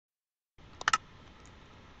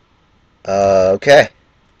Okay.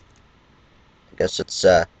 I guess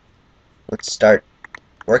let's start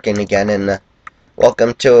working again, and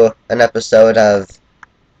welcome to an episode of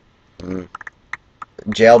mm,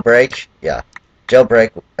 Jailbreak. Yeah,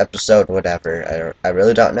 Jailbreak episode, whatever. I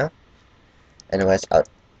really don't know. Anyways,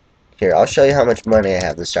 I'll show you how much money I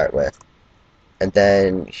have to start with, and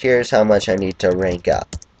then here's how much I need to rank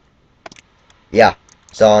up. Yeah,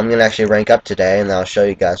 so I'm gonna actually rank up today, and I'll show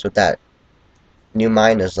you guys what that new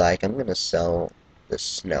mine is like. I'm gonna sell this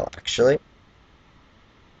snow actually.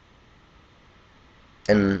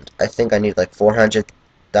 And I think I need like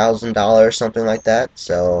 $400,000, something like that.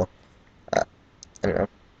 So I don't know.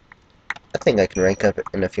 I think I can rank up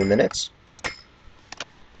in a few minutes,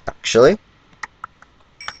 actually.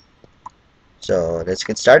 So let's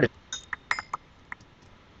get started.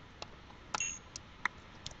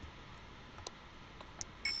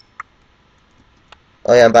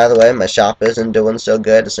 Oh yeah, and by the way, my shop isn't doing so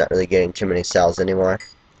good. It's not really getting too many sales anymore.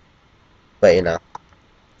 But you know,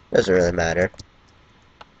 doesn't really matter.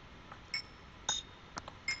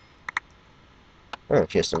 Oh,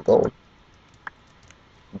 here's some gold.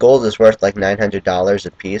 Gold is worth like $900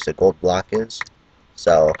 a piece. A gold block is.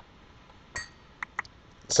 So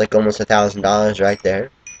it's like almost $1,000 right there.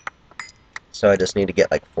 So I just need to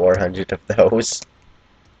get like 400 of those.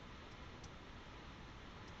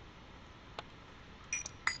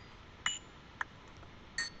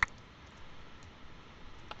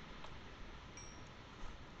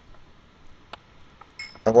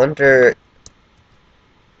 I wonder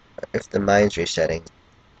if the mine's resetting.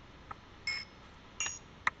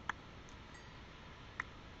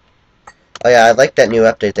 Oh yeah, I like that new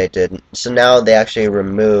update they did. So now they actually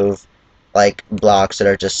remove like blocks that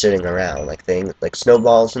are just sitting around, like things like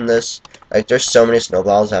snowballs in this. Like there's so many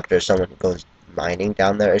snowballs after someone goes mining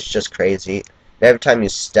down there. It's just crazy. And every time you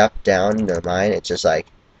step down in the mine, it's just like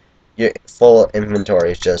your full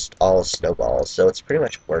inventory is just all snowballs. So it's pretty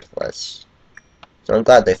much worthless. So I'm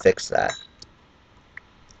glad they fixed that.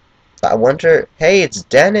 But I wonder, hey, it's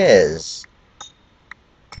Dennis.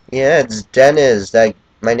 Yeah, it's Dennis, that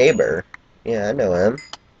my neighbor. Yeah, I know him.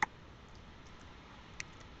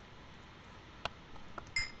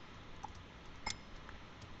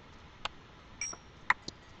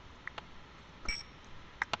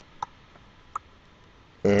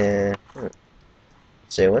 Yeah.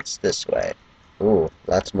 So what's this way? Ooh,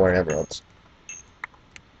 lots more emeralds.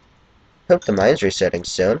 Hope the mine's resetting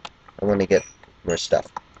soon. I want to get more stuff.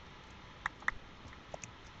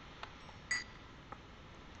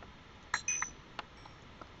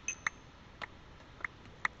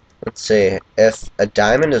 Let's see. If a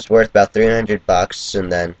diamond is worth about 300 bucks, and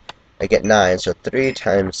then I get 9, so 3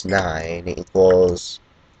 times 9 equals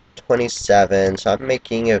 27. So I'm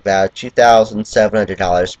making about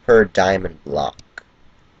 $2,700 per diamond block.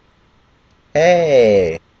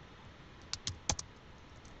 Hey!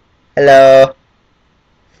 Hello!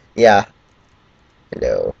 Yeah,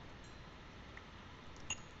 hello.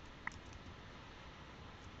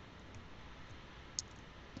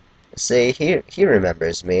 See, he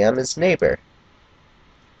remembers me. I'm his neighbor.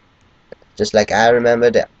 Just like I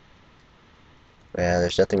remembered. Well,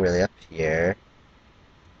 there's nothing really up here.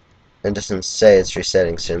 It doesn't say it's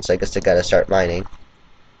resetting soon, so I guess I gotta start mining.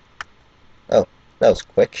 Oh, that was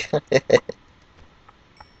quick.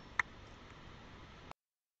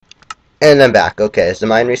 And I'm back. Okay, is the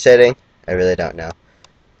mine resetting? I really don't know.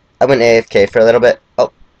 I went AFK for a little bit.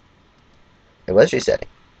 Oh, it was resetting.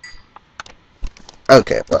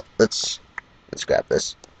 Okay, well, let's grab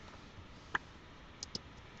this.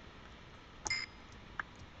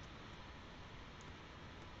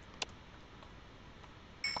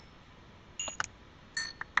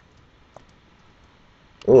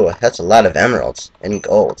 Ooh, that's a lot of emeralds and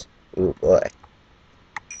gold. Ooh boy,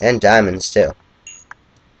 and diamonds too.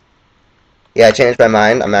 Yeah, I changed my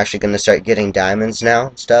mind. I'm actually going to start getting diamonds now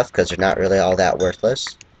and stuff because they're not really all that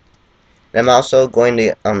worthless. And I'm also going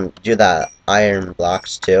to do the iron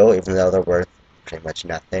blocks too, even though they're worth pretty much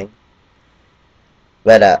nothing.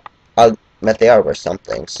 But but they are worth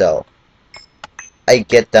something. So I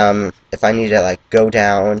get them if I need to like go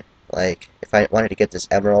down, like if I wanted to get this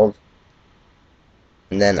emerald,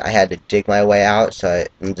 and then I had to dig my way out.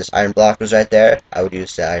 And this iron block was right there. I would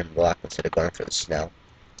use the iron block instead of going for the snow,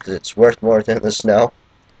 because it's worth more than the snow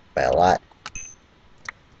by a lot.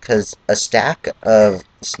 Because a stack of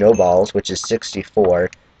snowballs, which is 64,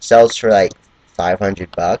 sells for like 500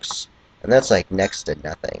 bucks, and that's like next to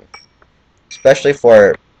nothing. Especially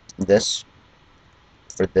this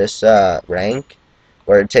for this rank,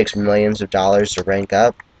 where it takes millions of dollars to rank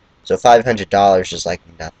up. So $500 is like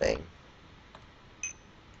nothing.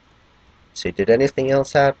 See, did anything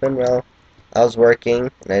else happen? Well, I was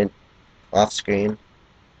working, and off screen.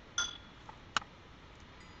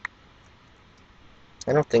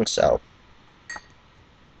 I don't think so.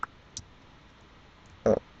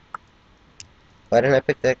 Oh, why didn't I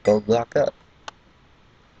pick that gold block up?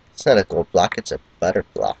 It's not a gold block, it's a butter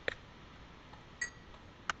block.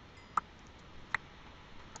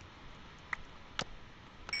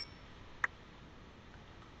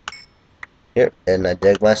 Here, and I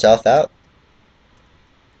dig myself out.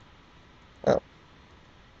 Oh.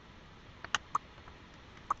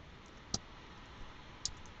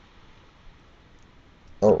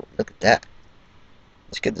 Oh, look at that.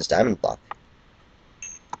 Let's get this diamond block.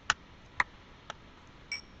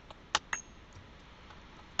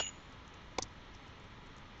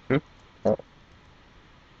 Hmm? Oh.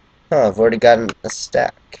 Oh, I've already gotten a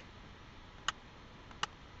stack.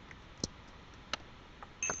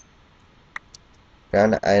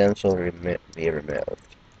 Ground items will be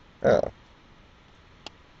removed. Oh.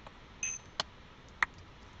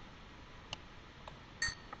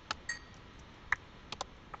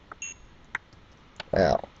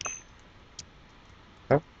 Wow.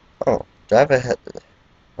 Huh? Oh, do I have a head?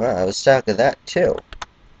 Wow, I was stuck at that too.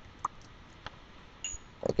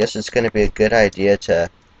 I guess it's going to be a good idea to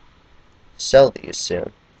sell these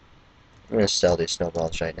soon. I'm going to sell these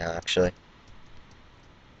snowballs right now, actually.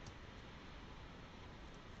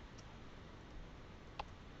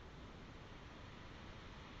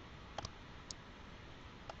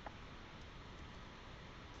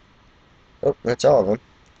 Oh, that's all of them.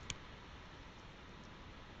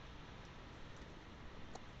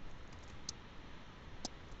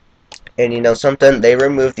 And you know something? They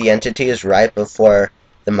remove the entities right before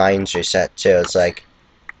the mines reset too. It's like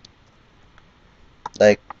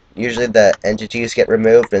usually the entities get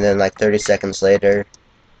removed and then like 30 seconds later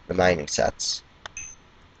the mine resets.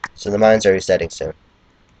 So the mines are resetting soon.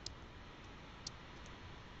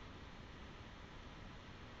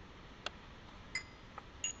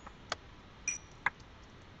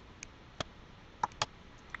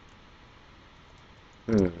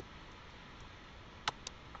 Hmm.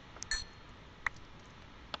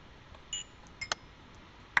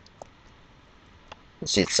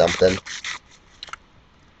 Let's eat something.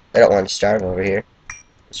 I don't want to starve over here.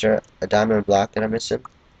 Is there a diamond block that I'm missing?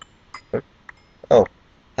 Oh.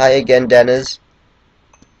 Hi again, Dennis.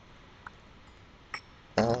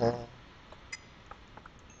 Uh,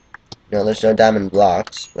 no, there's no diamond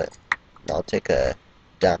blocks, but I'll take a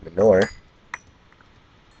diamond ore.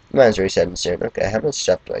 Mine's resetting soon. Okay, how much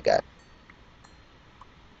stuff do I got?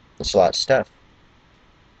 That's a lot of stuff.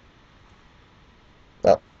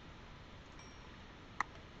 Well,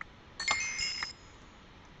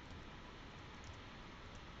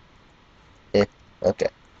 eh, okay.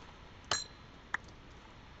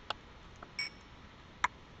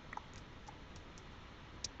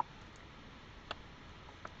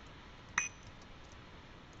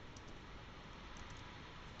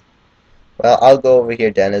 Well, I'll go over here,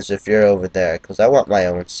 Dennis, if you're over there, because I want my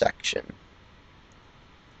own section.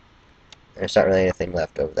 There's not really anything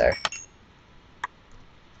left over there.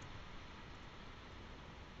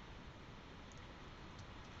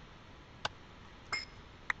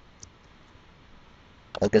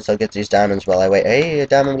 I guess I'll get these diamonds while I wait. Hey, a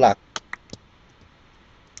diamond block.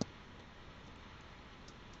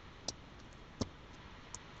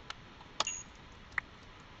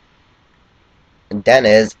 And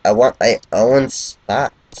Dennis, I want my own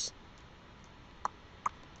spots.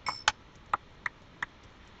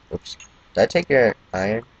 Oops. Did I take your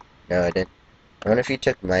iron? No, I didn't. I wonder if you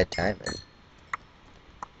took my diamond.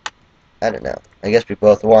 I don't know. I guess we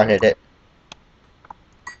both wanted it.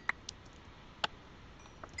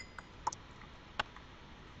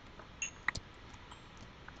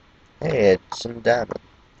 Hey, it's some diamond.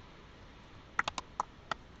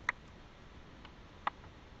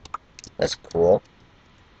 That's cool.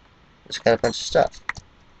 It's got a bunch of stuff.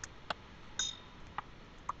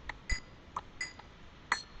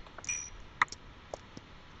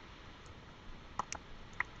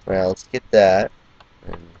 Well, let's get that.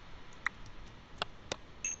 And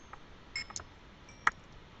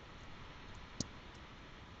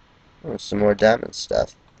oh, some more diamond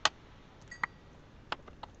stuff.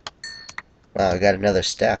 Wow, I got another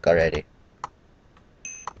stack already.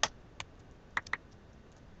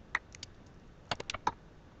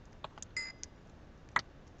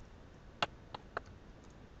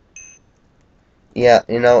 Yeah,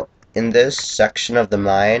 you know, in this section of the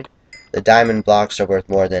mine, the diamond blocks are worth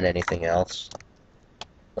more than anything else.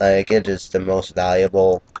 Like, it is the most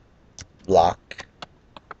valuable block.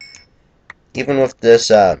 Even with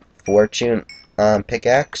this, fortune,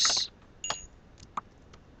 pickaxe,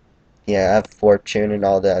 Yeah, I have fortune and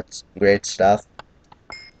all that great stuff.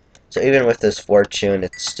 So even with this fortune,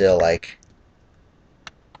 it's still like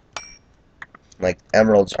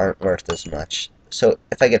emeralds aren't worth as much. So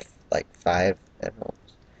if I get like 5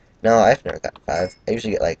 emeralds, no, I've never got 5. I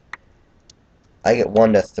usually get I get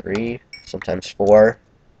 1 to 3, sometimes 4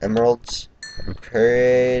 emeralds. I'm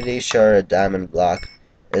pretty sure a diamond block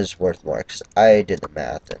is worth more because I did the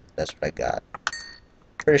math and that's what I got.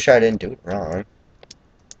 Pretty sure I didn't do it wrong.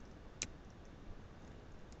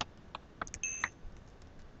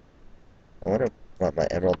 I wonder why my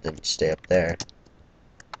emerald didn't stay up there.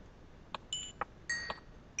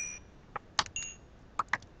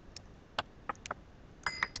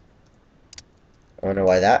 I wonder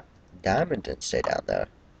why that diamond didn't stay down there.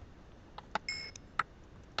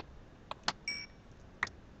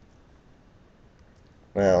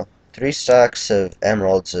 Well, 3 stacks of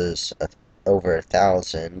emeralds is over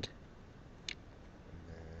 1,000.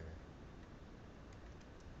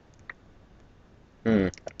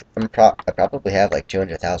 I probably have like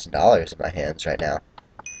 $200,000 in my hands right now.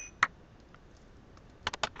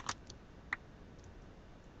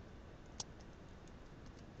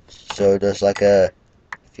 So there's like a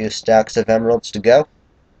few stacks of emeralds to go.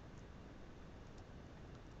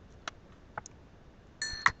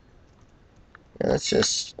 Yeah,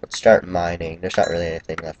 let's start mining. There's not really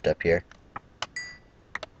anything left up here.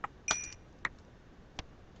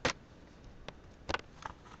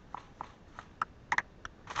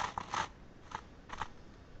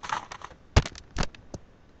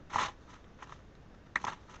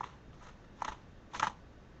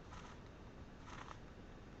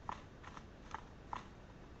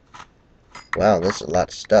 Wow, there's a lot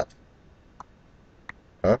of stuff.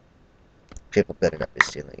 Huh? People better not be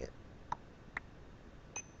stealing it.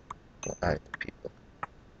 What are the people?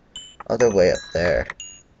 Oh, they're way up there.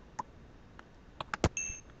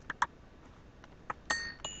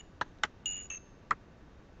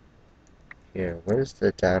 Here, where's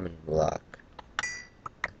the diamond block?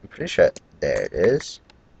 I'm pretty sure there it is.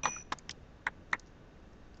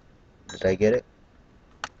 Did I get it?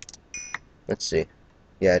 Let's see.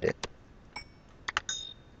 Yeah, I did.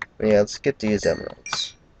 Yeah, let's get these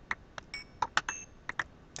emeralds.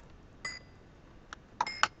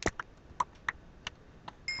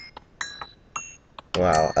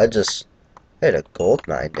 Wow, I just hit a gold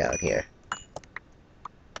mine down here.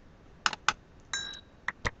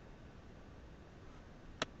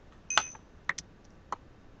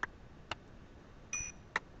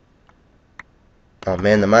 Oh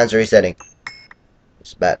man, the mine's resetting.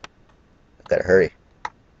 It's bad. I've gotta hurry.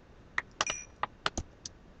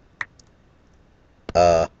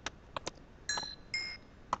 Uh.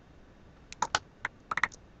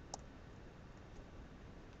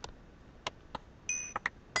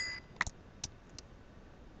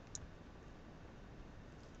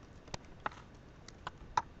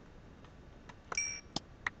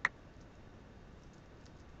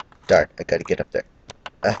 Darn, I gotta get up there.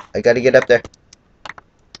 I gotta get up there.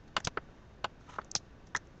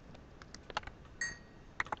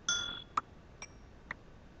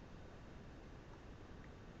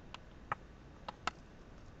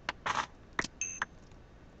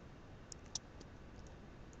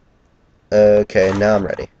 Okay, now I'm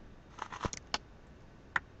ready.